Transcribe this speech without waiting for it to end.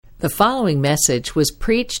The following message was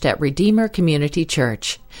preached at Redeemer Community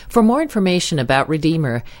Church. For more information about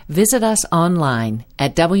Redeemer, visit us online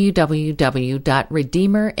at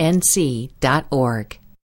www.redeemernc.org.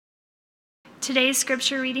 Today's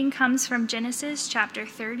scripture reading comes from Genesis chapter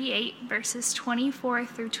 38, verses 24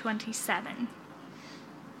 through 27.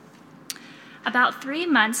 About 3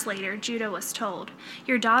 months later, Judah was told,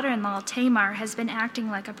 "Your daughter-in-law Tamar has been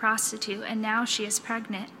acting like a prostitute, and now she is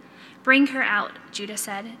pregnant. Bring her out," Judah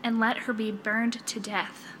said, "and let her be burned to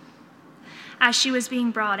death." As she was being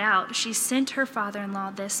brought out, she sent her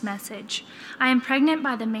father-in-law this message, "I am pregnant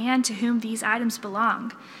by the man to whom these items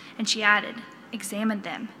belong." And she added, "Examine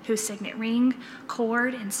them. Whose signet ring,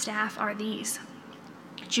 cord, and staff are these?"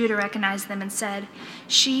 Judah recognized them and said,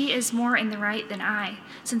 "She is more in the right than I,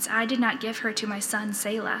 since I did not give her to my son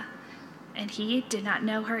Selah." And he did not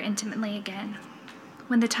know her intimately again.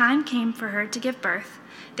 When the time came for her to give birth,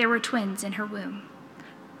 there were twins in her womb.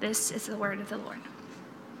 This is the word of the Lord.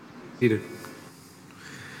 Seated.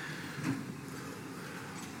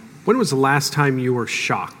 When was the last time you were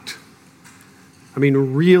shocked? I mean,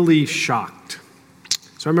 really shocked.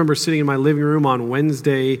 So I remember sitting in my living room on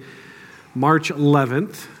Wednesday, March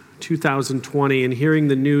 11th, 2020, and hearing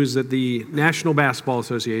the news that the National Basketball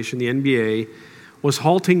Association, the NBA, was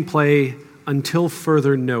halting play until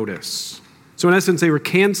further notice. So in essence, they were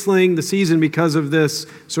canceling the season because of this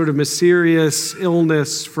sort of mysterious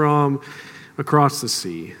illness from across the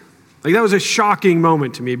sea. Like, that was a shocking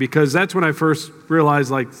moment to me, because that's when I first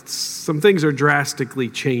realized, like, some things are drastically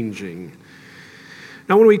changing.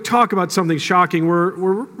 Now, when we talk about something shocking, we're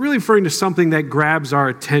really referring to something that grabs our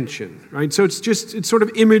attention, right? So it's sort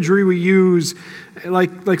of imagery we use,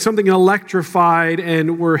 like something electrified,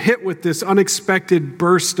 and we're hit with this unexpected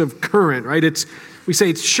burst of current, right? We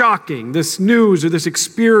say it's shocking. This news or this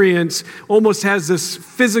experience almost has this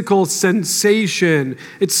physical sensation.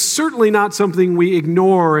 It's certainly not something we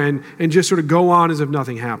ignore and just sort of go on as if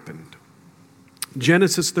nothing happened.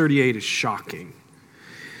 Genesis 38 is shocking.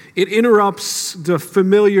 It interrupts the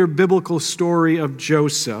familiar biblical story of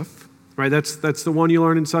Joseph, right? That's the one you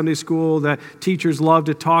learn in Sunday school that teachers love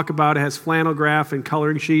to talk about. It has flannel graph and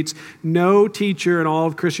coloring sheets. No teacher in all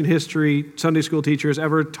of Christian history, Sunday school teacher, has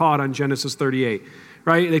ever taught on Genesis 38,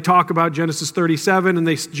 right? They talk about Genesis 37 and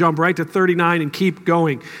they jump right to 39 and keep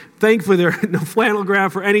going. Thankfully, there are no flannel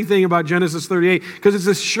graph or anything about Genesis 38, because it's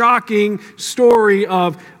a shocking story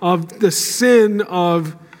of the sin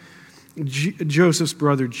of Joseph's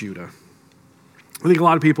brother Judah. I think a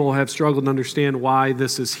lot of people have struggled to understand why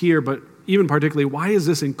this is here, but even particularly, why is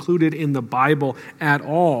this included in the Bible at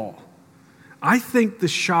all? I think the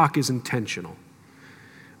shock is intentional.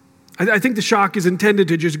 I think the shock is intended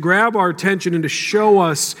to just grab our attention and to show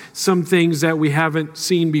us some things that we haven't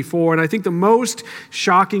seen before. And I think the most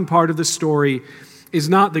shocking part of the story is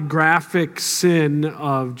not the graphic sin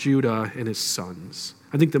of Judah and his sons.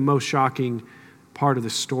 I think the most shocking part of the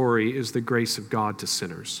story is the grace of God to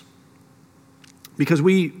sinners. Because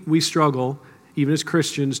we struggle, even as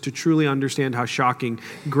Christians, to truly understand how shocking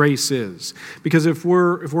grace is. Because if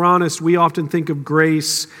we're honest, we often think of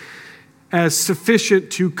grace as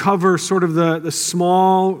sufficient to cover sort of the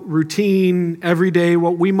small, routine, everyday,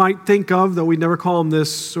 what we might think of, though we never call them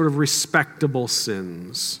this, sort of respectable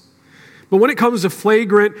sins. But when it comes to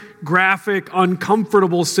flagrant, graphic,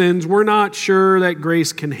 uncomfortable sins, we're not sure that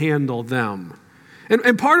grace can handle them.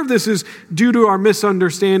 And part of this is due to our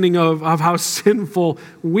misunderstanding of how sinful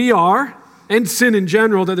we are, and sin in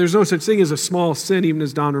general, that there's no such thing as a small sin, even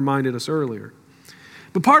as Don reminded us earlier.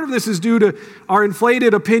 But part of this is due to our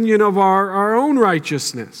inflated opinion of our own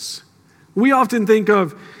righteousness. We often think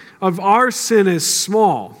of our sin as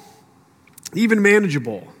small, even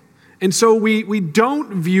manageable. And so we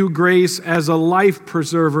don't view grace as a life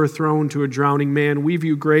preserver thrown to a drowning man. We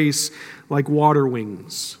view grace like water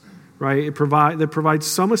wings. Right? It provides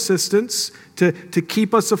some assistance to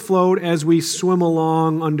keep us afloat as we swim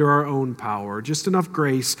along under our own power. Just enough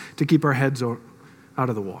grace to keep our heads out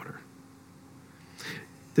of the water.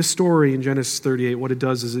 This story in Genesis 38, what it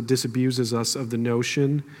does is it disabuses us of the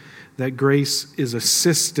notion that grace is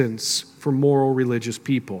assistance for moral religious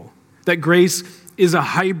people. That grace is a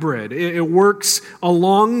hybrid. It works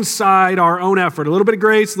alongside our own effort. A little bit of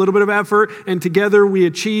grace, a little bit of effort, and together we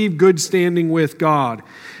achieve good standing with God.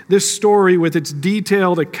 This story, with its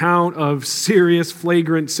detailed account of serious,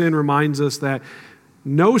 flagrant sin, reminds us that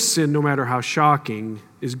no sin, no matter how shocking,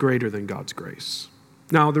 is greater than God's grace.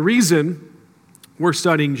 Now, the reason we're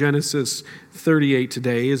studying Genesis 38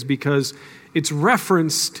 today is because it's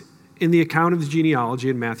referenced in the account of the genealogy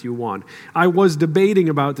in Matthew 1. I was debating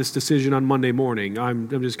about this decision on Monday morning. I'm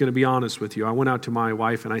just going to be honest with you. I went out to my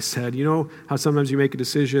wife and I said, you know how sometimes you make a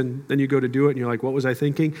decision, then you go to do it and you're like, what was I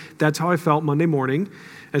thinking? That's how I felt Monday morning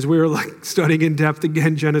as we were studying in depth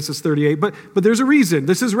again Genesis 38. But there's a reason.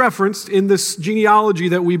 This is referenced in this genealogy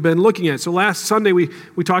that we've been looking at. So last Sunday we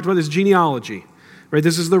talked about this genealogy. Right,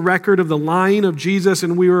 this is the record of the line of Jesus,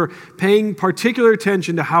 and we were paying particular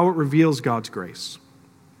attention to how it reveals God's grace.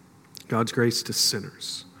 God's grace to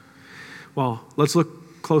sinners. Well, let's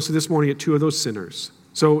look closely this morning at two of those sinners.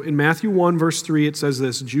 So in Matthew 1, verse 3, it says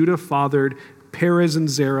this: Judah fathered Perez and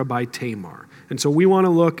Zerah by Tamar. And so we want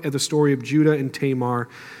to look at the story of Judah and Tamar.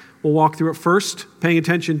 We'll walk through it first, paying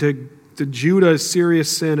attention to Judah's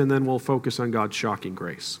serious sin, and then we'll focus on God's shocking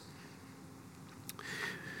grace.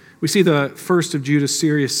 We see the first of Judah's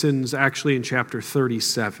serious sins actually in chapter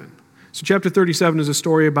 37. So chapter 37 is a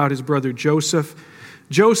story about his brother Joseph.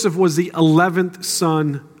 Joseph was the 11th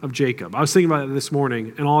son of Jacob. I was thinking about it this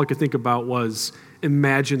morning, and all I could think about was,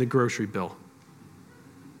 imagine the grocery bill.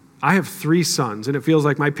 I have 3 sons, and it feels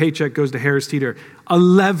like my paycheck goes to Harris Teeter.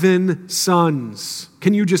 11 sons.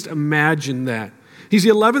 Can you just imagine that? He's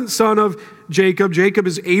the 11th son of Jacob. Jacob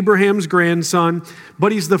is Abraham's grandson,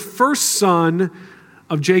 but he's the first son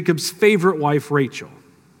of Jacob's favorite wife, Rachel.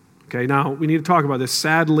 Okay, now we need to talk about this.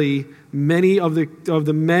 Sadly, many of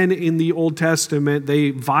the men in the Old Testament,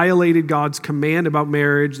 they violated God's command about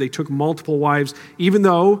marriage. They took multiple wives, even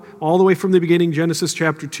though all the way from the beginning, Genesis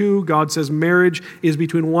chapter 2, God says marriage is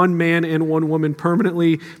between one man and one woman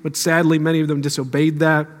permanently, but sadly, many of them disobeyed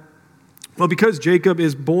that. Well, because Joseph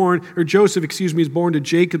is born to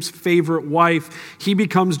Jacob's favorite wife, he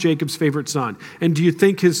becomes Jacob's favorite son. And do you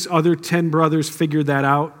think his other 10 brothers figured that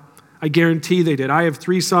out? I guarantee they did. I have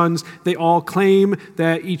 3 sons. They all claim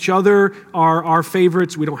that each other are our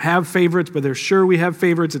favorites. We don't have favorites, but they're sure we have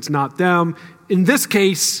favorites. It's not them. In this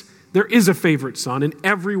case, there is a favorite son, and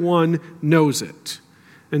everyone knows it.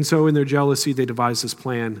 And so in their jealousy, they devise this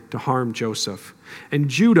plan to harm Joseph. And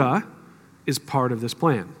Judah is part of this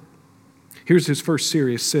plan. Here's his first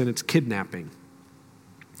serious sin. It's kidnapping.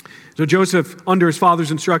 So Joseph, under his father's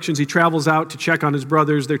instructions, he travels out to check on his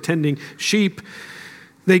brothers. They're tending sheep.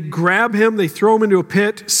 They grab him. They throw him into a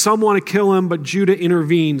pit. Some want to kill him, but Judah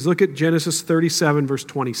intervenes. Look at Genesis 37, verse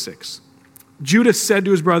 26. Judah said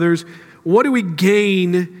to his brothers, "What do we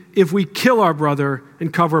gain if we kill our brother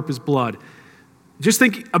and cover up his blood?" Just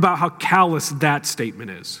think about how callous that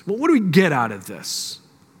statement is. Well, what do we get out of this?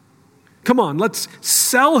 Come on, let's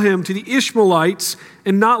sell him to the Ishmaelites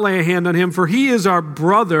and not lay a hand on him, for he is our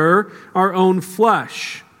brother, our own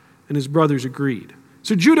flesh. And his brothers agreed.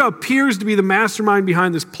 So Judah appears to be the mastermind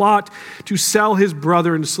behind this plot to sell his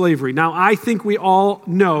brother into slavery. Now, I think we all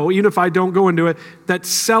know, even if I don't go into it, that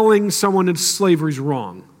selling someone into slavery is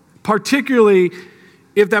wrong, particularly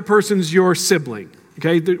if that person's your sibling.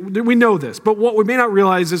 Okay, we know this. But what we may not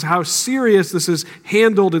realize is how serious this is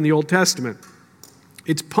handled in the Old Testament.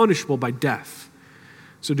 It's punishable by death.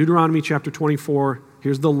 So Deuteronomy chapter 24,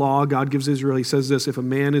 here's the law God gives Israel. He says this: if a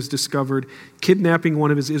man is discovered kidnapping one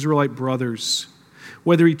of his Israelite brothers,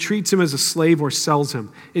 whether he treats him as a slave or sells him,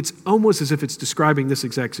 it's almost as if it's describing this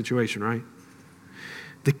exact situation, right?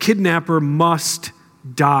 The kidnapper must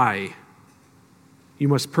die. You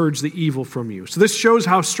must purge the evil from you. So this shows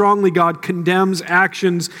how strongly God condemns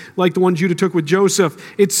actions like the one Judah took with Joseph.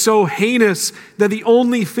 It's so heinous that the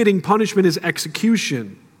only fitting punishment is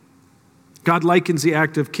execution. God likens the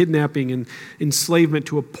act of kidnapping and enslavement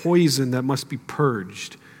to a poison that must be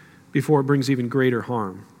purged before it brings even greater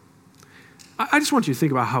harm. I just want you to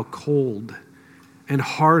think about how cold and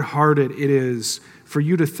hard-hearted it is for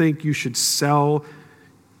you to think you should sell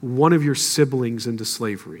one of your siblings into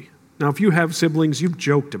slavery. Now, if you have siblings, you've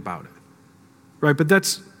joked about it, right? But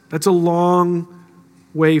that's a long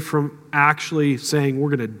way from actually saying, we're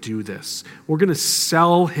going to do this. We're going to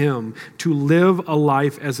sell him to live a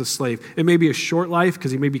life as a slave. It may be a short life because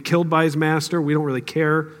he may be killed by his master. We don't really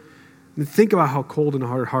care. And think about how cold and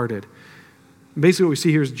hard-hearted. Basically, what we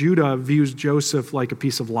see here is Judah views Joseph like a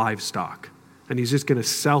piece of livestock, and he's just going to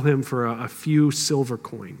sell him for a few silver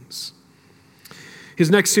coins. His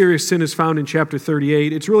next serious sin is found in chapter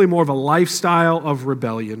 38. It's really more of a lifestyle of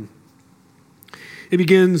rebellion. It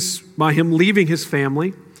begins by him leaving his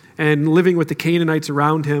family and living with the Canaanites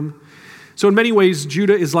around him. So in many ways,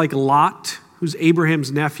 Judah is like Lot, who's Abraham's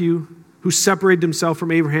nephew, who separated himself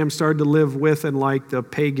from Abraham, started to live with and like the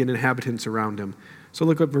pagan inhabitants around him. So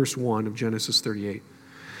look at verse 1 of Genesis 38. It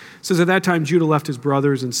says, at that time Judah left his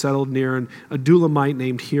brothers and settled near an Adullamite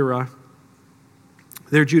named Hira.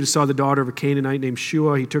 There Judah saw the daughter of a Canaanite named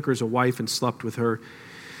Shua. He took her as a wife and slept with her.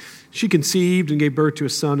 She conceived and gave birth to a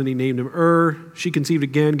son, and he named him She conceived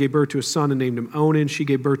again, gave birth to a son, and named him Onan. She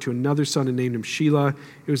gave birth to another son and named him Shelah.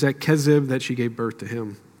 It was at Kezib that she gave birth to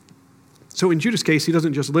him. So in Judah's case, he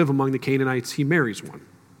doesn't just live among the Canaanites, he marries one.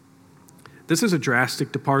 This is a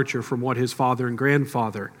drastic departure from what his father and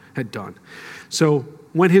grandfather had done. So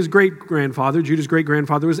when his great-grandfather, Judah's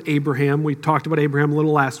great-grandfather was Abraham. We talked about Abraham a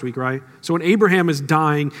little last week, right? So when Abraham is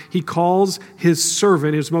dying, he calls his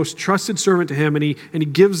servant, his most trusted servant to him, and he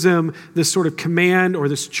gives him this sort of command or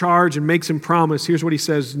this charge and makes him promise. Here's what he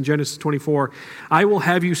says in Genesis 24. I will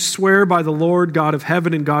have you swear by the Lord God of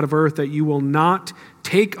heaven and God of earth that you will not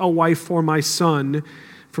take a wife for my son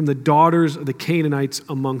from the daughters of the Canaanites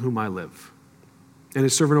among whom I live. And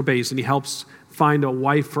his servant obeys, and he helps find a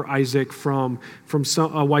wife for Isaac from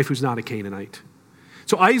a wife who's not a Canaanite.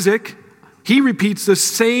 So Isaac, he repeats the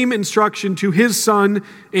same instruction to his son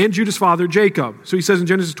and Judah's father, Jacob. So he says in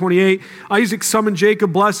Genesis 28, Isaac summoned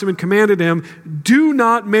Jacob, blessed him, and commanded him, do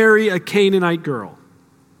not marry a Canaanite girl.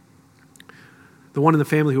 The one in the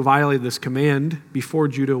family who violated this command before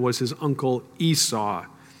Judah was his uncle Esau.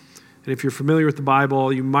 And if you're familiar with the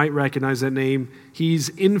Bible, you might recognize that name. He's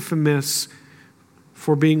infamous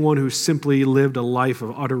for being one who simply lived a life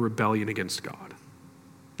of utter rebellion against God.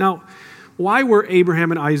 Now, why were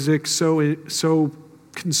Abraham and Isaac so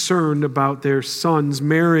concerned about their sons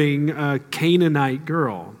marrying a Canaanite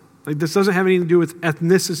girl? Like, this doesn't have anything to do with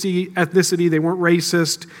ethnicity. They weren't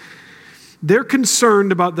racist. They're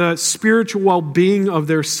concerned about the spiritual well-being of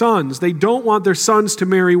their sons. They don't want their sons to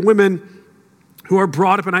marry women who are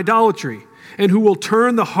brought up in idolatry and who will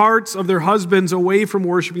turn the hearts of their husbands away from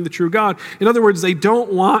worshiping the true God. In other words, they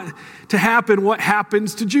don't want to happen what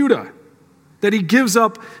happens to Judah, that he gives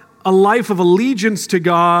up a life of allegiance to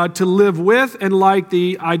God to live with and like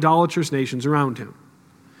the idolatrous nations around him.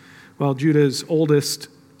 Well, Judah's oldest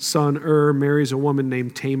son, marries a woman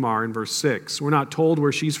named Tamar in verse 6. We're not told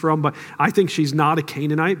where she's from, but I think she's not a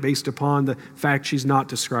Canaanite based upon the fact she's not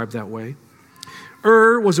described that way.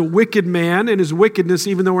 Was a wicked man, and his wickedness,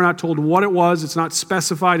 even though we're not told what it was, it's not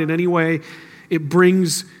specified in any way, it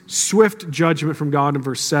brings swift judgment from God in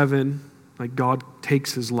verse 7, like God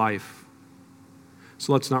takes his life.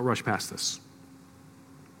 So let's not rush past this.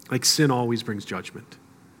 Like sin always brings judgment.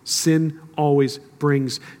 Sin always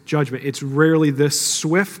brings judgment. It's rarely this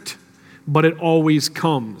swift, but it always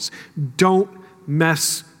comes. Don't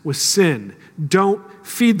mess with sin. Don't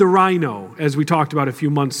feed the rhino, as we talked about a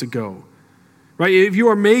few months ago. Right? If you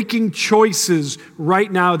are making choices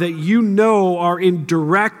right now that you know are in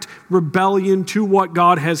direct rebellion to what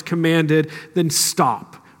God has commanded, then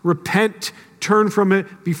stop. Repent, turn from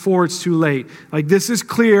it before it's too late. Like, this is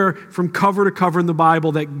clear from cover to cover in the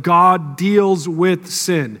Bible that God deals with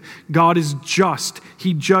sin. God is just.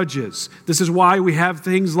 He judges. This is why we have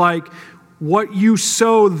things like, what you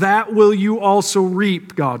sow, that will you also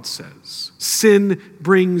reap, God says. Sin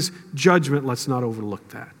brings judgment. Let's not overlook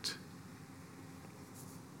that.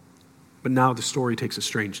 But now the story takes a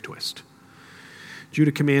strange twist.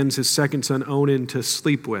 Judah commands his second son Onan to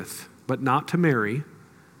sleep with, but not to marry,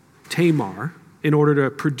 Tamar, in order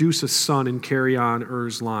to produce a son and carry on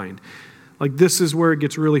Er's line. Like, this is where it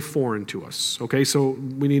gets really foreign to us. Okay, so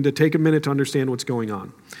we need to take a minute to understand what's going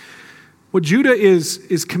on. What Judah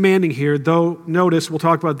is commanding here, though, notice, we'll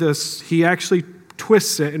talk about this, he actually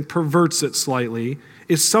twists it and perverts it slightly,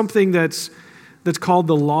 is something that's called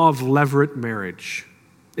the law of levirate marriage.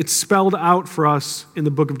 It's spelled out for us in the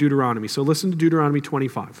book of Deuteronomy. So listen to Deuteronomy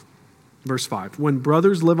 25, verse 5. When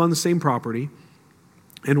brothers live on the same property,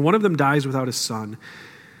 and one of them dies without a son,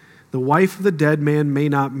 the wife of the dead man may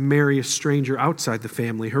not marry a stranger outside the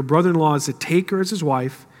family. Her brother-in-law is to take her as his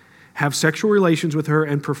wife, have sexual relations with her,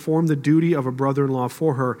 and perform the duty of a brother-in-law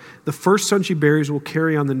for her. The first son she bears will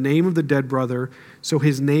carry on the name of the dead brother, so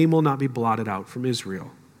his name will not be blotted out from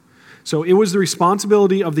Israel. So it was the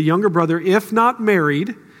responsibility of the younger brother, if not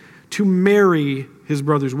married, to marry his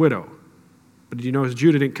brother's widow. But did you notice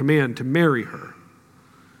Judah didn't command to marry her?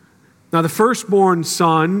 Now the firstborn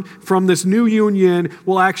son from this new union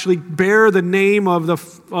will actually bear the name of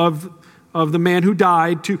the man who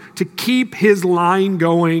died to keep his line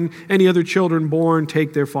going. Any other children born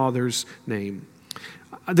take their father's name.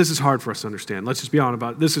 This is hard for us to understand. Let's just be honest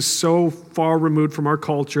about it. This is so far removed from our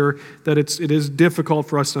culture that it is difficult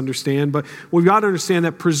for us to understand. But we've got to understand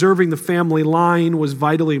that preserving the family line was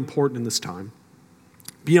vitally important in this time.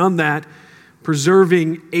 Beyond that,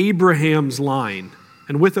 preserving Abraham's line,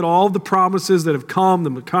 and with it all the promises that have come,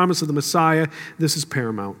 the promise of the Messiah, this is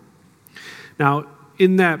paramount. Now,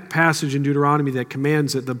 in that passage in Deuteronomy that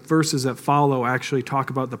commands it, the verses that follow actually talk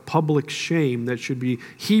about the public shame that should be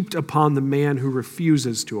heaped upon the man who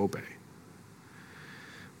refuses to obey.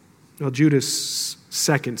 Well, Judah's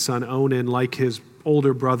second son, Onan, like his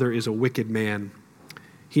older brother, is a wicked man.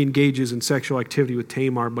 He engages in sexual activity with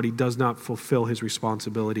Tamar, but he does not fulfill his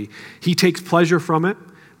responsibility. He takes pleasure from it,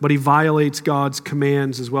 but he violates God's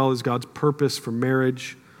commands as well as God's purpose for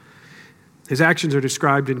marriage. His actions are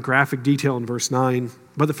described in graphic detail in verse 9,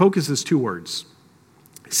 but the focus is two words: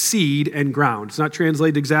 seed and ground. It's not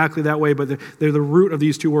translated exactly that way, but they're the root of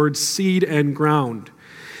these two words, seed and ground.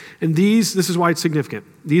 And this is why it's significant.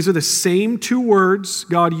 These are the same two words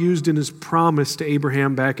God used in his promise to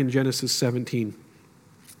Abraham back in Genesis 17.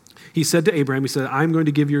 He said to Abraham, he said, I'm going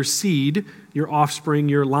to give your seed, your offspring,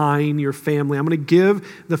 your line, your family, I'm going to give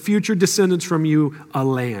the future descendants from you a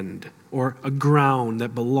land or a ground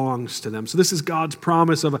that belongs to them. So this is God's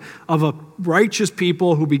promise of a righteous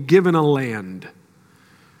people who be given a land.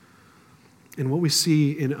 And what we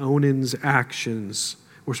see in Onan's actions,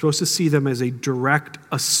 we're supposed to see them as a direct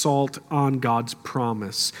assault on God's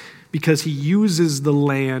promise because he uses the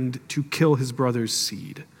land to kill his brother's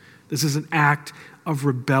seed. This is an act of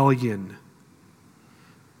rebellion.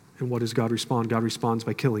 And what does God respond? God responds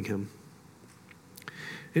by killing him.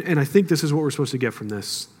 And I think this is what we're supposed to get from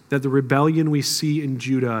this, that the rebellion we see in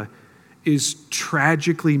Judah is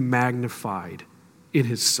tragically magnified in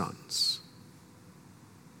his sons.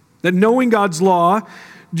 That knowing God's law,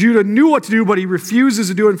 Judah knew what to do, but he refuses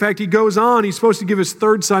to do it. In fact, he goes on. He's supposed to give his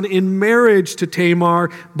third son in marriage to Tamar,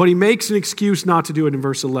 but he makes an excuse not to do it in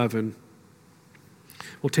verse 11.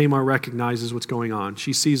 Well, Tamar recognizes what's going on.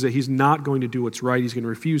 She sees that he's not going to do what's right. He's going to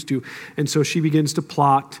refuse to. And so she begins to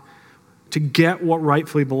plot to get what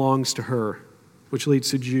rightfully belongs to her, which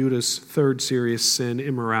leads to Judah's third serious sin,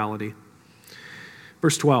 immorality.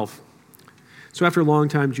 Verse 12. So after a long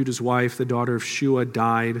time, Judah's wife, the daughter of Shua,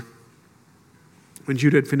 died. When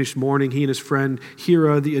Judah had finished mourning, he and his friend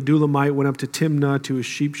Hira, the Adullamite, went up to Timnah to his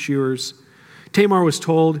sheep shearers. Tamar was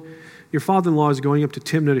told, your father-in-law is going up to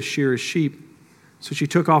Timnah to shear his sheep. So she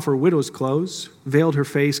took off her widow's clothes, veiled her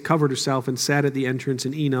face, covered herself, and sat at the entrance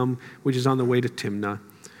in Enam, which is on the way to Timnah.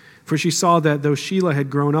 For she saw that though Shelah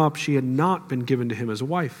had grown up, she had not been given to him as a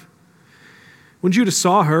wife. When Judah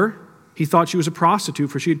saw her, he thought she was a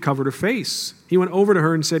prostitute, for she had covered her face. He went over to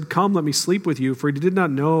her and said, come, let me sleep with you, for he did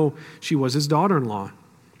not know she was his daughter-in-law.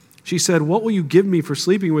 She said, what will you give me for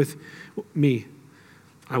sleeping with me?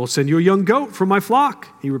 I will send you a young goat from my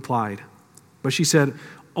flock, he replied. But she said,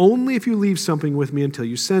 only if you leave something with me until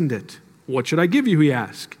you send it. What should I give you, he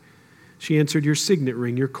asked. She answered, your signet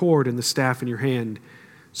ring, your cord, and the staff in your hand.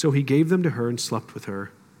 So he gave them to her and slept with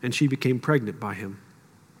her, and she became pregnant by him.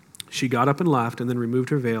 She got up and left, and then removed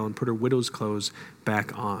her veil and put her widow's clothes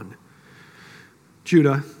back on.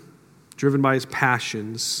 Judah, driven by his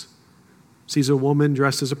passions, sees a woman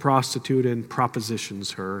dressed as a prostitute and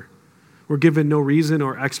propositions her. We're given no reason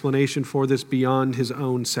or explanation for this beyond his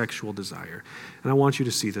own sexual desire. And I want you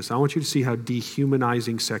to see this. I want you to see how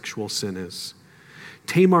dehumanizing sexual sin is.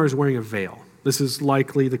 Tamar is wearing a veil. This is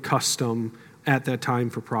likely the custom at that time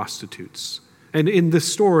for prostitutes. And in this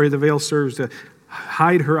story, the veil serves to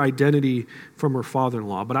hide her identity from her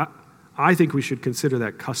father-in-law. But I think we should consider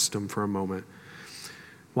that custom for a moment.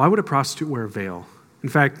 Why would a prostitute wear a veil? In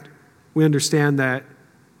fact, we understand that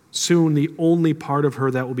soon the only part of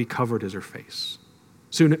her that will be covered is her face.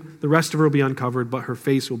 Soon the rest of her will be uncovered, but her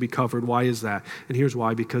face will be covered. Why is that? And here's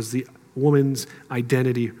why: because the woman's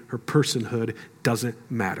identity, her personhood, doesn't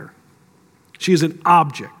matter. She is an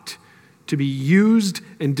object to be used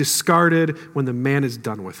and discarded when the man is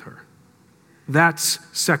done with her. That's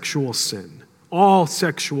sexual sin. All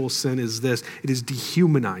sexual sin is this: it is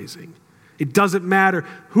dehumanizing. It doesn't matter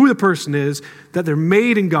who the person is, that they're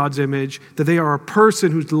made in God's image, that they are a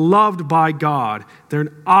person who's loved by God. They're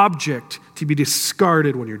an object to be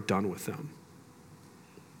discarded when you're done with them.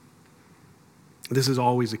 This is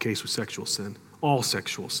always the case with sexual sin, all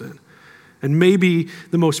sexual sin. And maybe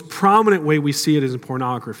the most prominent way we see it is in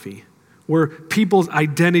pornography, where people's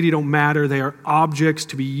identity don't matter. They are objects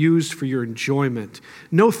to be used for your enjoyment.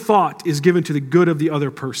 No thought is given to the good of the other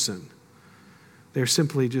person. They're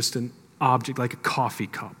simply just an object, like a coffee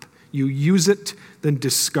cup. You use it, then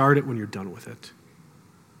discard it when you're done with it.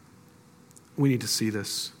 We need to see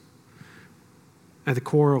this. At the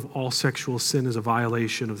core of all sexual sin is a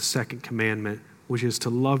violation of the second commandment, which is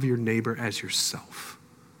to love your neighbor as yourself.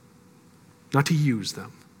 Not to use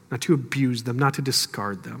them, not to abuse them, not to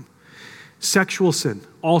discard them. Sexual sin,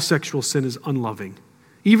 all sexual sin is unloving.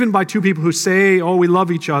 Even by two people who say, oh, we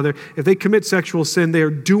love each other, if they commit sexual sin, they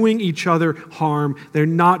are doing each other harm. They're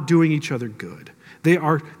not doing each other good. They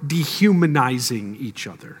are dehumanizing each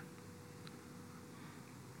other.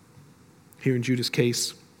 Here in Judah's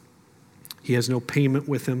case, he has no payment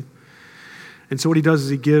with him. And so what he does is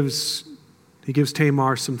he gives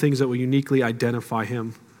Tamar some things that will uniquely identify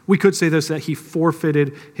him. We could say this, that he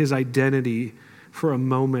forfeited his identity for a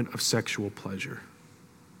moment of sexual pleasure.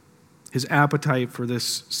 His appetite for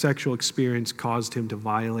this sexual experience caused him to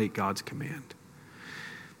violate God's command.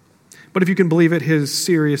 But if you can believe it, his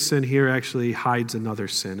serious sin here actually hides another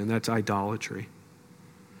sin, and that's idolatry.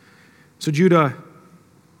 So Judah,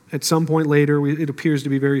 at some point later, it appears to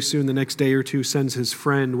be very soon, the next day or two, sends his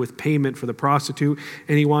friend with payment for the prostitute,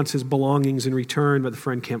 and he wants his belongings in return, but the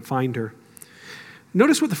friend can't find her.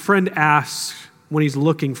 Notice what the friend asks when he's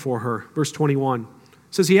looking for her. Verse 21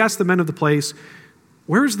 says, he asked the men of the place,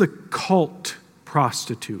 "Where's the cult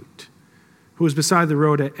prostitute who was beside the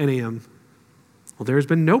road at Enaim?" "Well, there has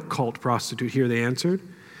been no cult prostitute here," they answered.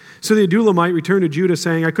 So the Adullamite returned to Judah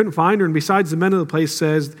saying, "I couldn't find her, and besides the men of the place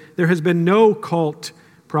says, there has been no cult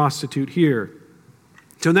prostitute here."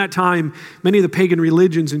 So in that time, many of the pagan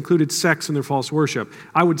religions included sex in their false worship.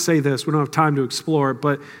 I would say this, we don't have time to explore it,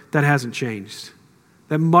 but that hasn't changed.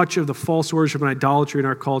 That much of the false worship and idolatry in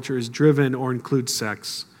our culture is driven or includes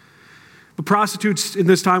sex. But prostitutes in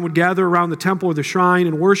this time would gather around the temple or the shrine,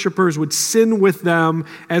 and worshipers would sin with them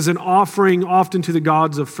as an offering, often to the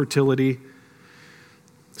gods of fertility.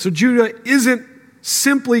 So Judah isn't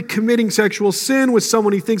simply committing sexual sin with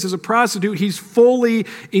someone he thinks is a prostitute. He's fully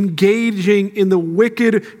engaging in the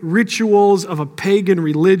wicked rituals of a pagan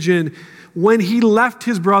religion. When he left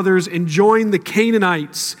his brothers and joined the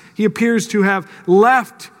Canaanites, he appears to have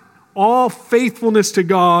left all faithfulness to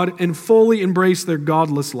God and fully embraced their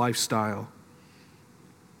godless lifestyle.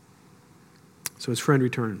 So his friend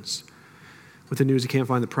returns with the news he can't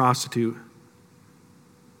find the prostitute,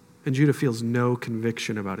 and Judah feels no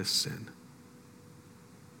conviction about his sin.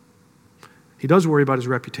 He does worry about his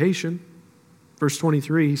reputation. Verse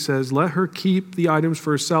 23, he says, "Let her keep the items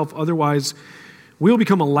for herself, otherwise we'll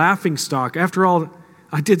become a laughingstock. After all,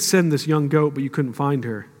 I did send this young goat, but you couldn't find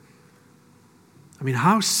her." I mean,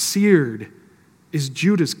 how seared is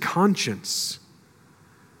Judah's conscience?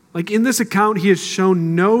 Like in this account, he has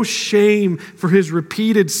shown no shame for his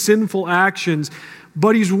repeated sinful actions,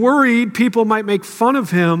 but he's worried people might make fun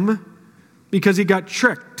of him because he got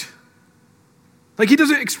tricked. Like he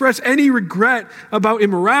doesn't express any regret about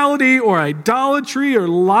immorality or idolatry or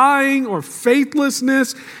lying or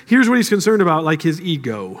faithlessness. Here's what he's concerned about, like his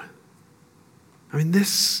ego. I mean,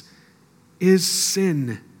 this is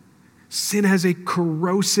sin. Sin has a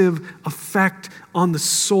corrosive effect on the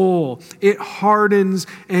soul. It hardens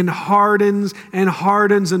and hardens and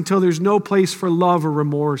hardens until there's no place for love or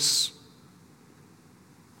remorse.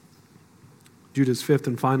 Judah's fifth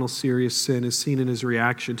and final serious sin is seen in his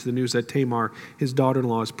reaction to the news that Tamar, his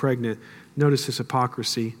daughter-in-law, is pregnant. Notice his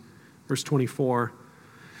hypocrisy. Verse 24.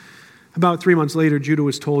 About 3 months later, Judah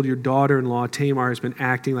was told, "Your daughter-in-law, Tamar, has been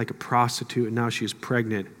acting like a prostitute, and now she is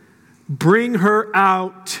pregnant. Bring her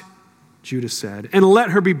out," Judah said, "and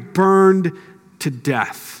let her be burned to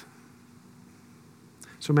death."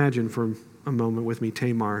 So imagine for a moment with me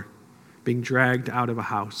Tamar being dragged out of a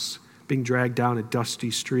house, being dragged down a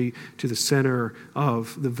dusty street to the center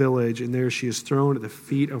of the village, and there she is thrown at the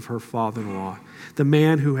feet of her father-in-law, the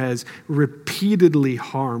man who has repeatedly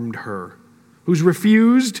harmed her, who's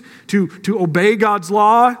refused to obey God's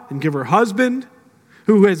law and give her husband,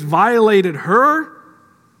 who has violated her.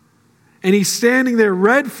 And he's standing there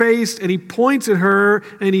red-faced, and he points at her,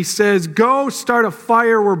 and he says, "Go start a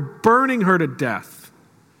fire. We're burning her to death."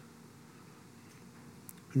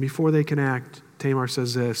 And before they can act, Tamar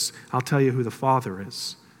says this, "I'll tell you who the father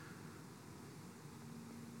is."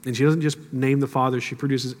 And she doesn't just name the father. She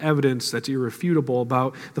produces evidence that's irrefutable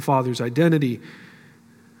about the father's identity.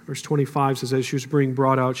 Verse 25 says, as she was being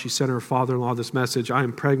brought out, she sent her father-in-law this message, "I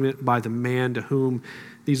am pregnant by the man to whom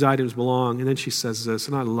these items belong." And then she says this,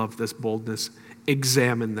 and I love this boldness,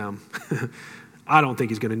 "Examine them." I don't think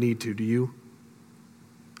he's going to need to, do you?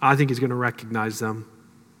 I think he's going to recognize them.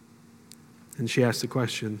 And she asks the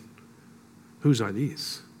question, "Whose are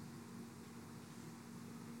these?"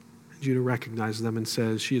 And Judah recognizes them and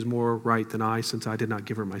says, "She is more right than I, since I did not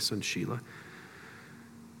give her my son Shelah."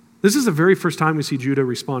 This is the very first time we see Judah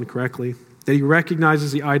respond correctly, that he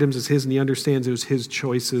recognizes the items as his and he understands it was his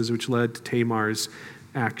choices which led to Tamar's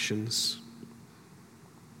actions.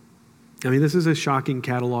 I mean, this is a shocking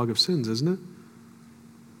catalog of sins, isn't it?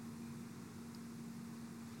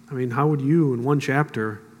 I mean, how would you, in one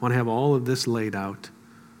chapter, want to have all of this laid out?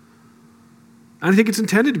 I think it's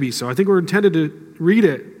intended to be so. I think we're intended to read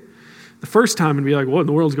it the first time and be like, what in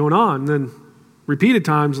the world's going on? And then repeated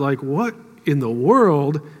times like, what in the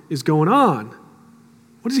world is going on?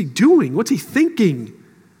 What is he doing? What's he thinking?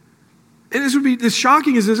 And this would be as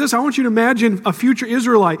shocking as this. I want you to imagine a future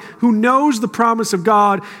Israelite who knows the promise of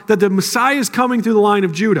God that the Messiah is coming through the line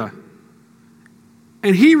of Judah.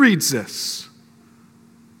 And he reads this.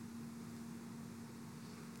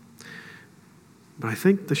 But I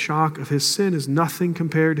think the shock of his sin is nothing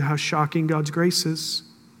compared to how shocking God's grace is.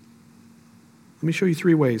 Let me show you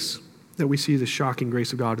 3 ways that we see the shocking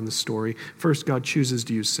grace of God in this story. First, God chooses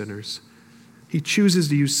to use sinners. He chooses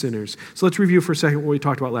to use sinners. So let's review for a second what we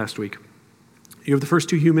talked about last week. You have the first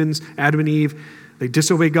 2 humans, Adam and Eve. They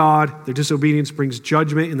disobey God. Their disobedience brings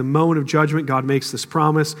judgment. In the moment of judgment, God makes this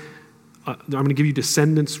promise. I'm going to give you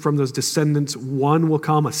descendants. From those descendants, one will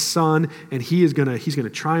come, a son, and he's going to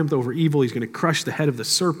triumph over evil. He's going to crush the head of the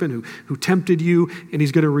serpent who tempted you, and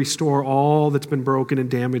he's going to restore all that's been broken and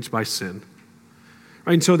damaged by sin.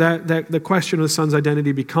 Right? And so that the question of the son's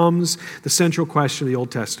identity becomes the central question of the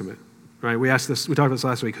Old Testament. Right? We talked about this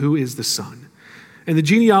last week. Who is the son? And the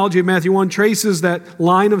genealogy of Matthew 1 traces that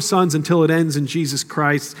line of sons until it ends in Jesus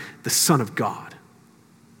Christ, the Son of God.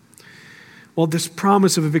 Well, this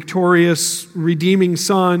promise of a victorious, redeeming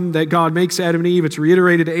son that God makes to Adam and Eve, it's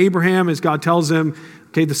reiterated to Abraham as God tells him,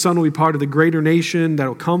 okay, the son will be part of the greater nation that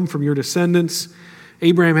will come from your descendants.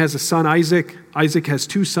 Abraham has a son, Isaac. Isaac has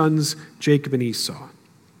 2 sons, Jacob and Esau.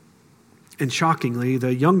 And shockingly,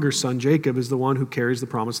 the younger son, Jacob, is the one who carries the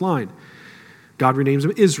promised line. God renames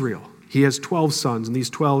him Israel. He has 12 sons, and these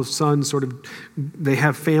 12 sons they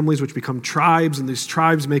have families which become tribes, and these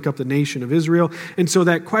tribes make up the nation of Israel. And so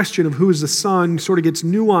that question of who is the son sort of gets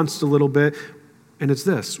nuanced a little bit, and it's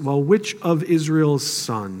this. Well, which of Israel's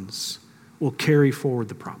sons will carry forward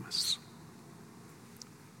the promise?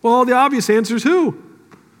 Well, the obvious answer is who?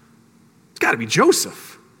 It's got to be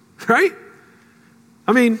Joseph, right?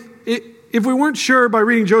 I mean, if we weren't sure by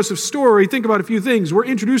reading Joseph's story, think about a few things. We're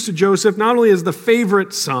introduced to Joseph not only as the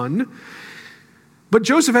favorite son, but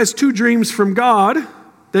Joseph has 2 dreams from God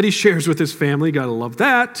that he shares with his family. Got to love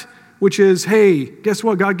that, which is, hey, guess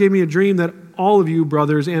what? God gave me a dream that all of you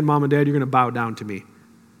brothers and mom and dad, you're going to bow down to me.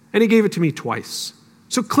 And he gave it to me twice.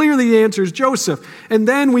 So clearly the answer is Joseph. And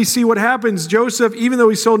then we see what happens. Joseph, even though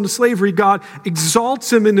he's sold into slavery, God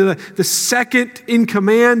exalts him into the second in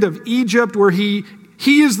command of Egypt, where he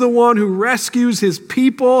is the one who rescues his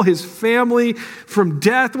people, his family from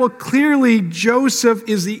death. Well, clearly Joseph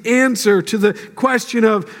is the answer to the question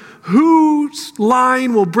of whose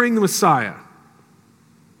line will bring the Messiah.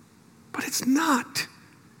 But it's not.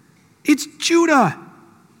 It's Judah.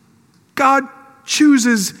 God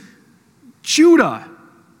chooses Judah.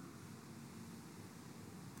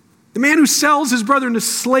 The man who sells his brother into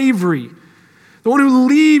slavery. The one who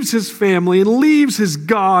leaves his family and leaves his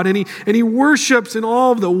God, and he worships in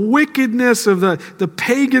all of the wickedness of the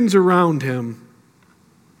pagans around him.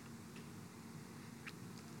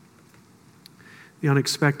 The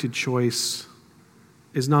unexpected choice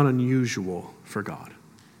is not unusual for God.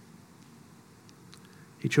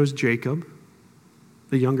 He chose Jacob,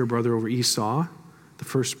 the younger brother, over Esau, the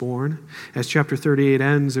firstborn. As chapter 38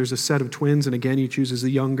 ends, there's a set of twins, and again he chooses the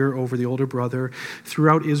younger over the older brother.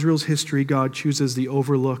 Throughout Israel's history, God chooses the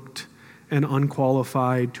overlooked and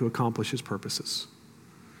unqualified to accomplish his purposes.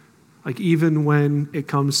 Like even when it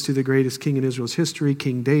comes to the greatest king in Israel's history,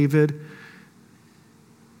 King David,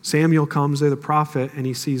 Samuel comes there, the prophet, and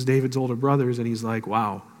he sees David's older brothers, and he's like,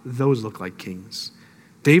 wow, those look like kings.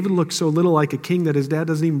 David looks so little like a king that his dad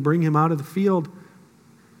doesn't even bring him out of the field.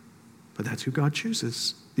 But that's who God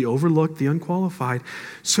chooses, the overlooked, the unqualified.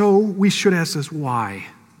 So we should ask us, why?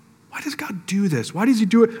 Why does God do this? Why does he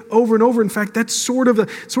do it over and over? In fact, that's sort of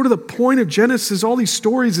the point of Genesis, all these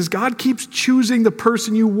stories, is God keeps choosing the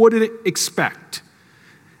person you wouldn't expect.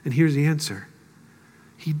 And here's the answer.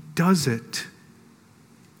 He does it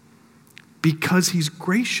because he's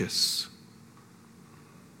gracious.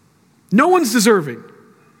 No one's deserving.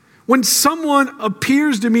 When someone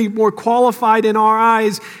appears to me more qualified in our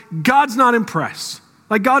eyes, God's not impressed.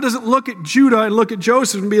 Like God doesn't look at Judah and look at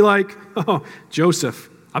Joseph and be like, oh, Joseph,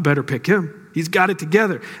 I better pick him. He's got it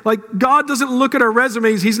together. Like God doesn't look at our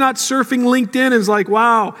resumes. He's not surfing LinkedIn and is like,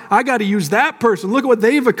 wow, I got to use that person. Look at what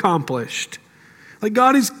they've accomplished. Like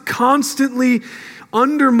God is constantly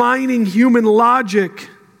undermining human logic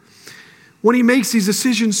when he makes these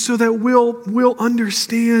decisions so that we'll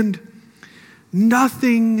understand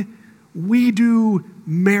nothing we do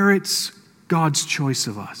merits God's choice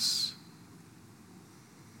of us.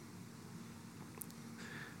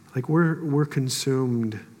 Like we're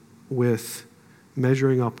consumed with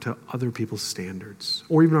measuring up to other people's standards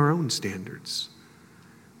or even our own standards.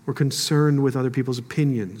 We're concerned with other people's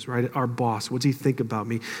opinions, right? Our boss, what does he think about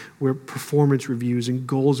me? We're performance reviews and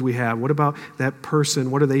goals we have. What about that person?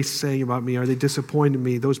 What are they saying about me? Are they disappointed in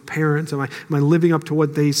me? Those parents, am I living up to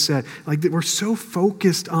what they said? Like, we're so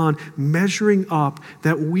focused on measuring up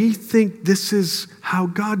that we think this is how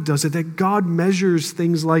God does it, that God measures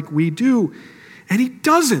things like we do. And he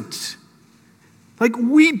doesn't. Like,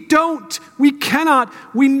 we don't, we cannot,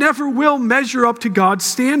 we never will measure up to God's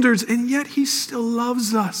standards, and yet he still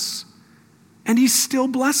loves us, and he still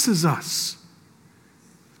blesses us.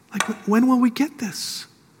 Like, when will we get this?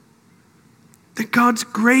 That God's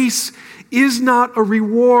grace is not a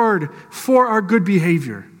reward for our good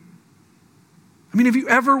behavior. I mean, if you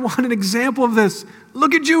ever want an example of this,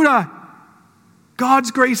 look at Judah.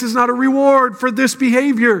 God's grace is not a reward for this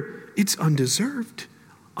behavior. It's undeserved,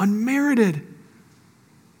 unmerited.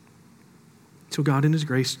 So God in his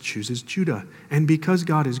grace chooses Judah. And because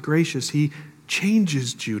God is gracious, he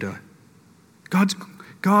changes Judah.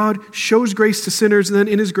 God shows grace to sinners, and then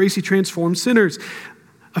in his grace he transforms sinners.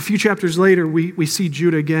 A few chapters later, we see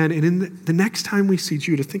Judah again. And in the next time we see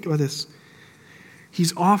Judah, think about this.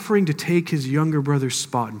 He's offering to take his younger brother's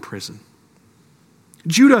spot in prison.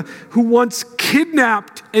 Judah, who once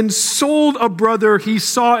kidnapped and sold a brother he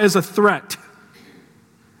saw as a threat,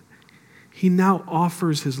 he now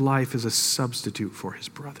offers his life as a substitute for his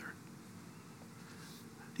brother.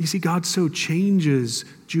 You see, God so changes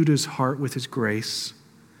Judah's heart with his grace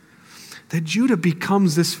that Judah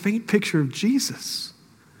becomes this faint picture of Jesus,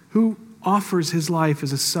 who offers his life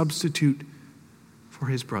as a substitute for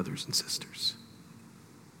his brothers and sisters.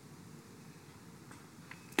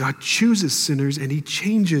 God chooses sinners and he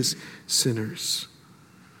changes sinners.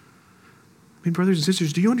 I mean, brothers and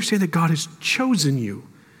sisters, do you understand that God has chosen you?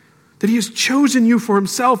 That he has chosen you for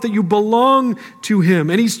himself, that you belong to him,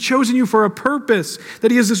 and he's chosen you for a purpose, that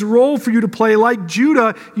he has this role for you to play. Like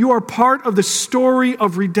Judah, you are part of the story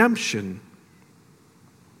of redemption.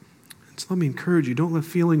 And so let me encourage you, don't let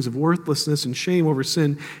feelings of worthlessness and shame over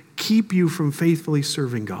sin keep you from faithfully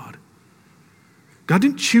serving God. God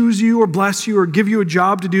didn't choose you or bless you or give you a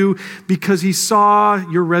job to do because he saw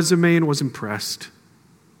your resume and was impressed.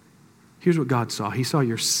 Here's what God saw. He saw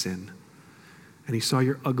your sin. And he saw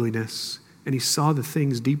your ugliness, and he saw the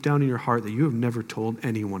things deep down in your heart that you have never told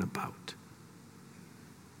anyone about.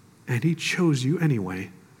 And he chose you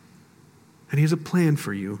anyway. And he has a plan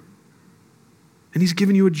for you. And he's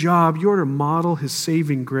given you a job. You are to model his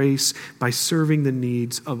saving grace by serving the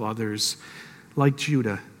needs of others. Like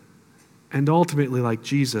Judah, and ultimately like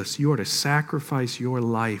Jesus, you are to sacrifice your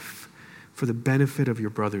life for the benefit of your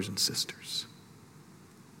brothers and sisters.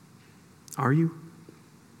 Are you?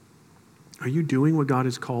 Are you doing what God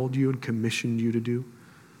has called you and commissioned you to do?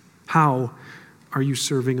 How are you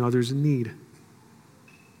serving others in need?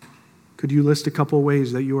 Could you list a couple of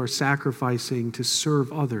ways that you are sacrificing to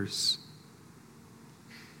serve others?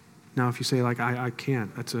 Now, if you say, like, I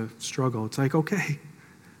can't, that's a struggle. It's like, okay,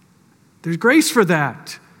 there's grace for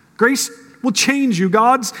that. Grace will change you.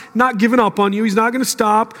 God's not given up on you. He's not going to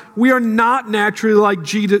stop. We are not naturally like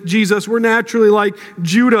Jesus. We're naturally like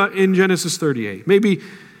Judah in Genesis 38.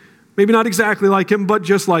 Maybe not exactly like him, but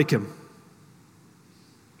just like him.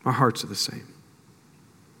 Our hearts are the same.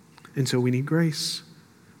 And so we need grace.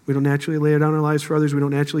 We don't naturally lay down our lives for others. We don't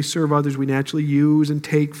naturally serve others. We naturally use and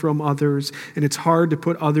take from others. And it's hard to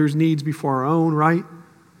put others' needs before our own, right?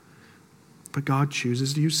 But God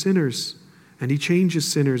chooses to use sinners. And he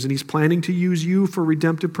changes sinners. And he's planning to use you for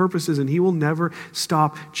redemptive purposes. And he will never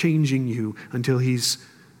stop changing you until he's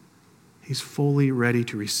fully ready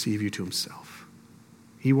to receive you to himself.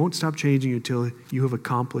 He won't stop changing you until you have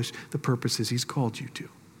accomplished the purposes he's called you to.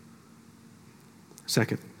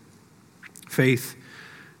 Second, faith,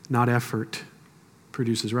 not effort,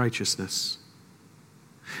 produces righteousness.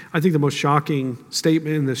 I think the most shocking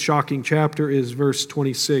statement in this shocking chapter is verse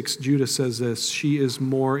 26. Judah says this, she is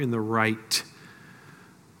more in the right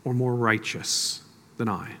or more righteous than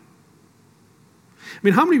I. I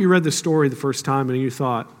mean, how many of you read this story the first time and you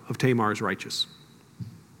thought of Tamar as righteous?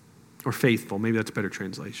 Or faithful, maybe that's a better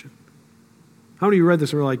translation. How many of you read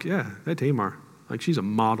this and were like, yeah, that Tamar, like she's a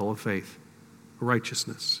model of faith,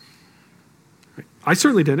 righteousness. Right? I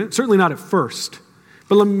certainly didn't, certainly not at first.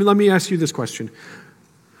 But let me ask you this question.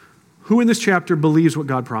 Who in this chapter believes what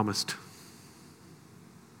God promised?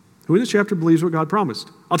 Who in this chapter believes what God promised?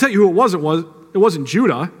 I'll tell you who it wasn't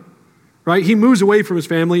Judah, right? He moves away from his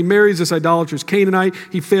family, he marries this idolatrous Canaanite,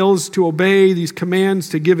 he fails to obey these commands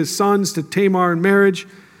to give his sons to Tamar in marriage.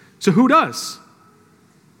 So who does?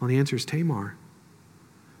 Well, the answer is Tamar.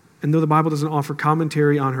 And though the Bible doesn't offer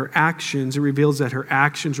commentary on her actions, it reveals that her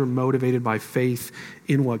actions were motivated by faith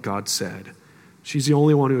in what God said. She's the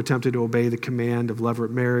only one who attempted to obey the command of levirate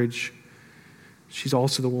marriage. She's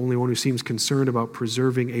also the only one who seems concerned about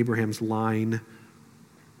preserving Abraham's line.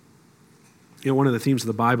 One of the themes of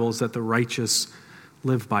the Bible is that the righteous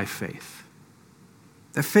live by faith.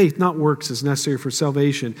 That faith, not works, is necessary for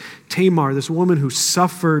salvation. Tamar, this woman who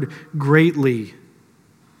suffered greatly,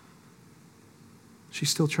 she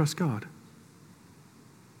still trusts God.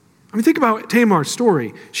 I mean, think about Tamar's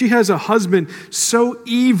story. She has a husband so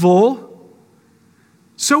evil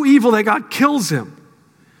that God kills him.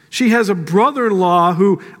 She has a brother-in-law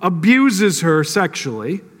who abuses her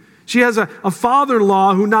sexually. She has a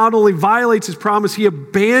father-in-law who not only violates his promise, he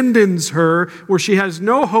abandons her where she has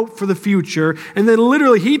no hope for the future, and then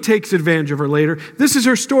literally he takes advantage of her later. This is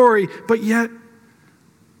her story, but yet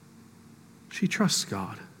she trusts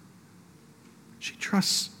God. She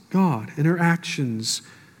trusts God, and her actions,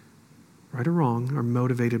 right or wrong, are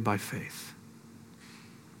motivated by faith.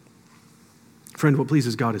 Friend, what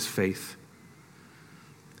pleases God is faith.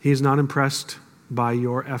 He is not impressed by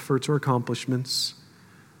your efforts or accomplishments.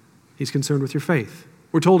 He's concerned with your faith.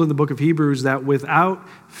 We're told in the book of Hebrews that without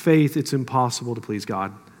faith, it's impossible to please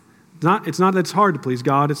God. It's not that it's hard to please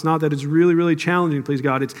God. It's not that it's really, really challenging to please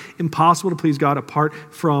God. It's impossible to please God apart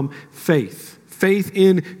from faith. Faith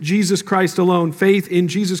in Jesus Christ alone. Faith in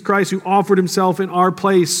Jesus Christ who offered himself in our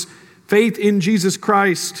place. Faith in Jesus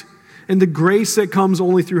Christ and the grace that comes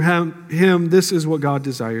only through him. This is what God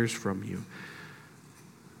desires from you.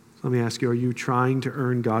 Let me ask you, are you trying to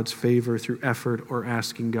earn God's favor through effort or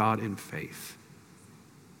asking God in faith?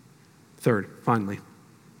 Third, finally,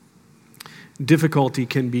 difficulty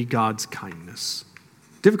can be God's kindness.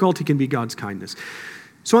 Difficulty can be God's kindness.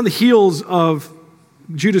 So on the heels of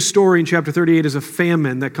Judah's story in chapter 38 is a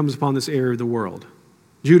famine that comes upon this area of the world.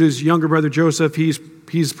 Judah's younger brother Joseph,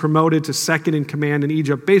 he's promoted to second in command in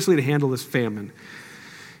Egypt, basically to handle this famine.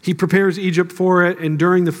 He prepares Egypt for it, and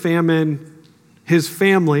during the famine, his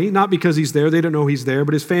family, not because he's there, they don't know he's there,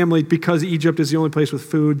 but his family, because Egypt is the only place with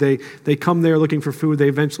food, they come there looking for food, they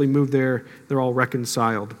eventually move there, they're all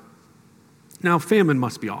reconciled. Now, famine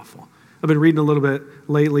must be awful. I've been reading a little bit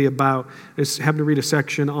lately about, I happened to read a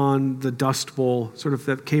section on the Dust Bowl, sort of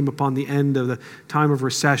that came upon the end of the time of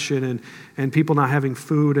recession and people not having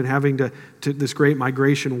food and having to this great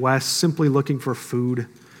migration west, simply looking for food.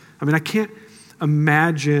 I mean, I can't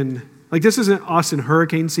imagine, like this isn't us in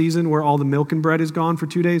hurricane season where all the milk and bread is gone for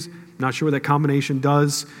 2 days. I'm not sure what that combination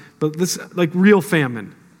does, but this like real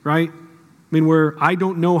famine, right? I mean, where I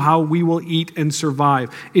don't know how we will eat and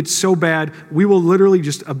survive. It's so bad, we will literally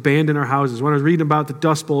just abandon our houses. When I was reading about the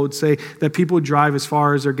Dust Bowl, it would say that people would drive as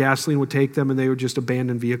far as their gasoline would take them and they would just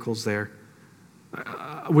abandon vehicles there.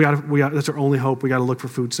 That's our only hope. We got to look for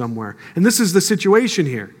food somewhere. And this is the situation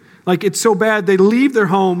here. Like, it's so bad, they leave their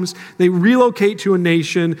homes, they relocate to a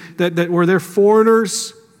nation that where they're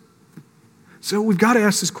foreigners. So we've got to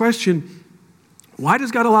ask this question, why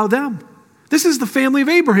does God allow them? This is the family of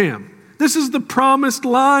Abraham. This is the promised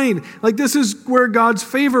line. Like, this is where God's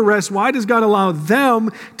favor rests. Why does God allow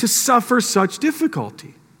them to suffer such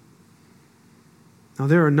difficulty? Now,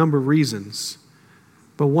 there are a number of reasons,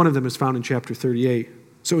 but one of them is found in chapter 38.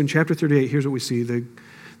 So in chapter 38, here's what we see.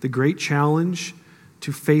 The great challenge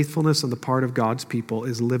to faithfulness on the part of God's people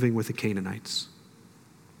is living with the Canaanites.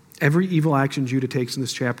 Every evil action Judah takes in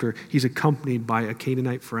this chapter, he's accompanied by a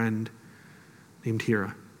Canaanite friend named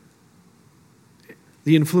Hira.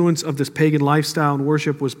 The influence of this pagan lifestyle and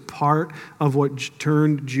worship was part of what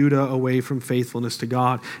turned Judah away from faithfulness to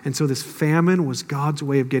God. And so this famine was God's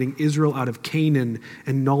way of getting Israel out of Canaan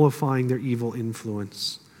and nullifying their evil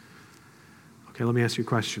influence. Okay, let me ask you a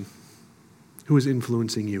question. Who is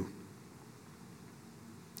influencing you?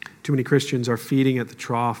 Too many Christians are feeding at the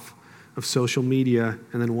trough of social media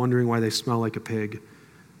and then wondering why they smell like a pig.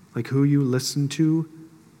 Like, who you listen to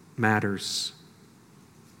matters.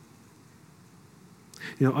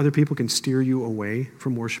 You know, other people can steer you away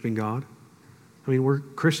from worshiping God. I mean, we're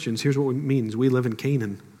Christians. Here's what it means. We live in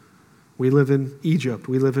Canaan. We live in Egypt.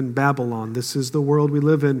 We live in Babylon. This is the world we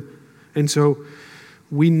live in. And so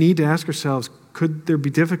we need to ask ourselves, could there be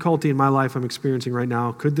difficulty in my life I'm experiencing right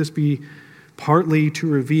now? Could this be partly to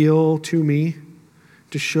reveal to me,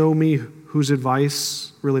 to show me whose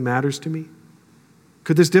advice really matters to me?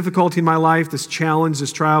 Could this difficulty in my life, this challenge,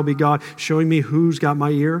 this trial be God showing me who's got my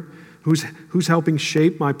ear? Who's helping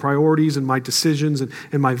shape my priorities and my decisions and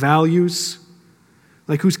my values?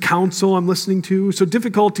 Like, whose counsel I'm listening to? So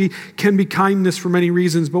difficulty can be kindness for many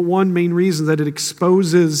reasons, but one main reason is that it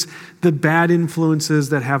exposes the bad influences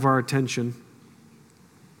that have our attention.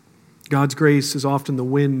 God's grace is often the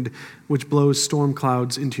wind which blows storm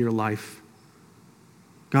clouds into your life.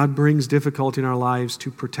 God brings difficulty in our lives to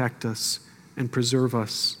protect us and preserve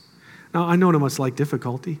us. Now, I know none of us like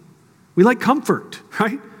difficulty. We like comfort,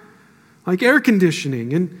 right? Like air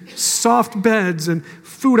conditioning and soft beds and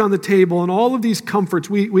food on the table and all of these comforts.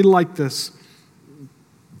 We like this.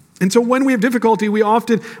 And so when we have difficulty,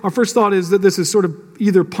 our first thought is that this is sort of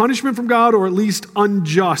either punishment from God or at least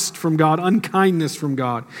unjust from God, unkindness from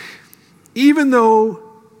God. Even though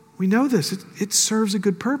we know this, it serves a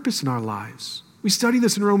good purpose in our lives. We study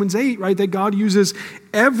this in Romans 8, right? That God uses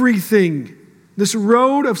everything. This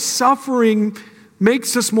road of suffering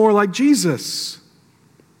makes us more like Jesus.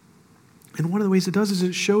 And one of the ways it does is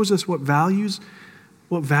it shows us what we value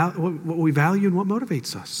and what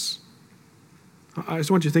motivates us. I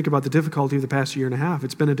just want you to think about the difficulty of the past year and a half.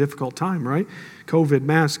 It's been a difficult time, right? COVID,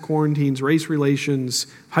 mass quarantines, race relations,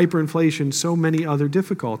 hyperinflation, so many other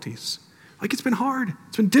difficulties. Like it's been hard.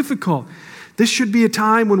 It's been difficult. This should be a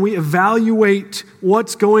time when we evaluate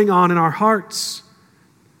what's going on in our hearts.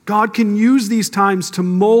 God can use these times to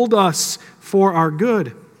mold us for our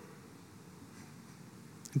good.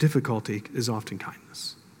 Difficulty is often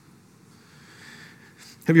kindness.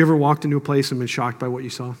 Have you ever walked into a place and been shocked by what you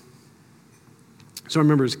saw? So I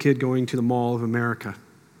remember as a kid going to the Mall of America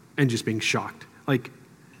and just being shocked. Like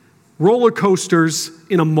roller coasters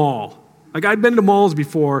in a mall. Like I'd been to malls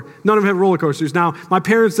before. None of them had roller coasters. Now, my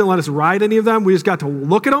parents didn't let us ride any of them. We just got to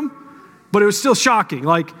look at them. But it was still shocking.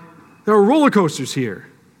 Like there are roller coasters here.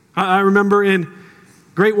 I remember in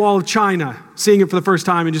Great Wall of China, seeing it for the first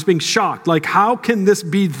time and just being shocked. Like, how can this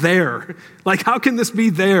be there? Like, how can this be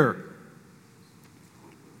there?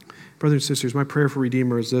 Brothers and sisters, my prayer for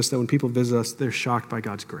Redeemer is this, that when people visit us, they're shocked by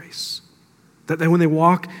God's grace. That when they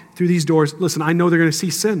walk through these doors, listen, I know they're going to see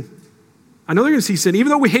sin. I know they're going to see sin. Even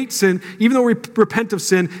though we hate sin, even though we repent of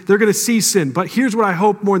sin, they're going to see sin. But here's what I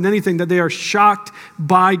hope more than anything, that they are shocked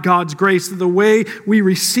by God's grace. That the way we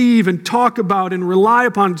receive and talk about and rely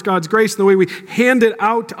upon God's grace, the way we hand it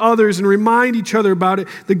out to others and remind each other about it,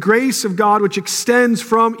 the grace of God which extends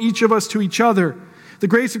from each of us to each other. The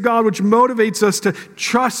grace of God which motivates us to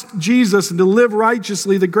trust Jesus and to live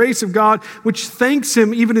righteously. The grace of God which thanks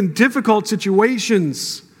Him even in difficult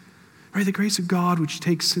situations. Right, the grace of God which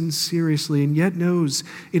takes sin seriously and yet knows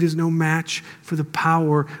it is no match for the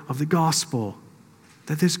power of the gospel.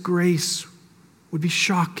 That this grace would be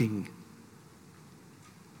shocking.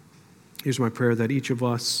 Here's my prayer, that each of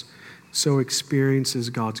us so experiences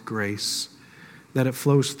God's grace that it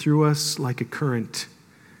flows through us like a current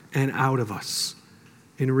and out of us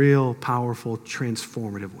in real, powerful,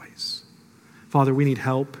 transformative ways. Father, we need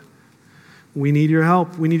help. We need your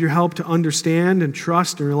help. We need your help to understand and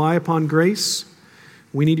trust and rely upon grace.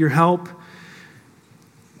 We need your help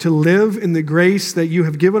to live in the grace that you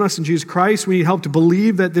have given us in Jesus Christ. We need help to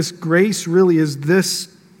believe that this grace really is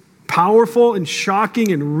this powerful and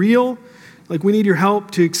shocking and real. Like we need your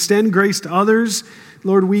help to extend grace to others.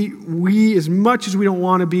 Lord, we as much as we don't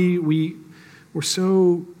want to be, we're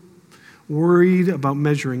so worried about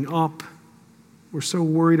measuring up. We're so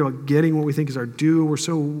worried about getting what we think is our due. We're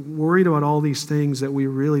so worried about all these things that we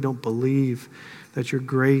really don't believe that your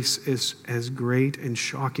grace is as great and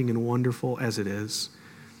shocking and wonderful as it is.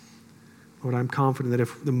 Lord, I'm confident that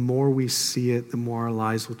if the more we see it, the more our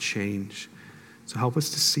lives will change. So help us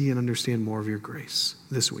to see and understand more of your grace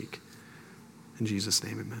this week. In Jesus'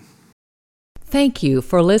 name, amen. Thank you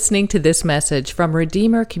for listening to this message from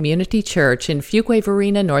Redeemer Community Church in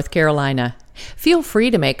Fuquay-Varina, North Carolina. Feel free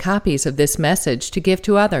to make copies of this message to give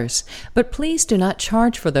to others, but please do not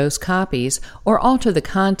charge for those copies or alter the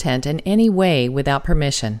content in any way without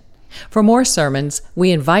permission. For more sermons,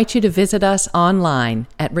 we invite you to visit us online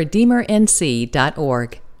at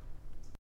redeemernc.org.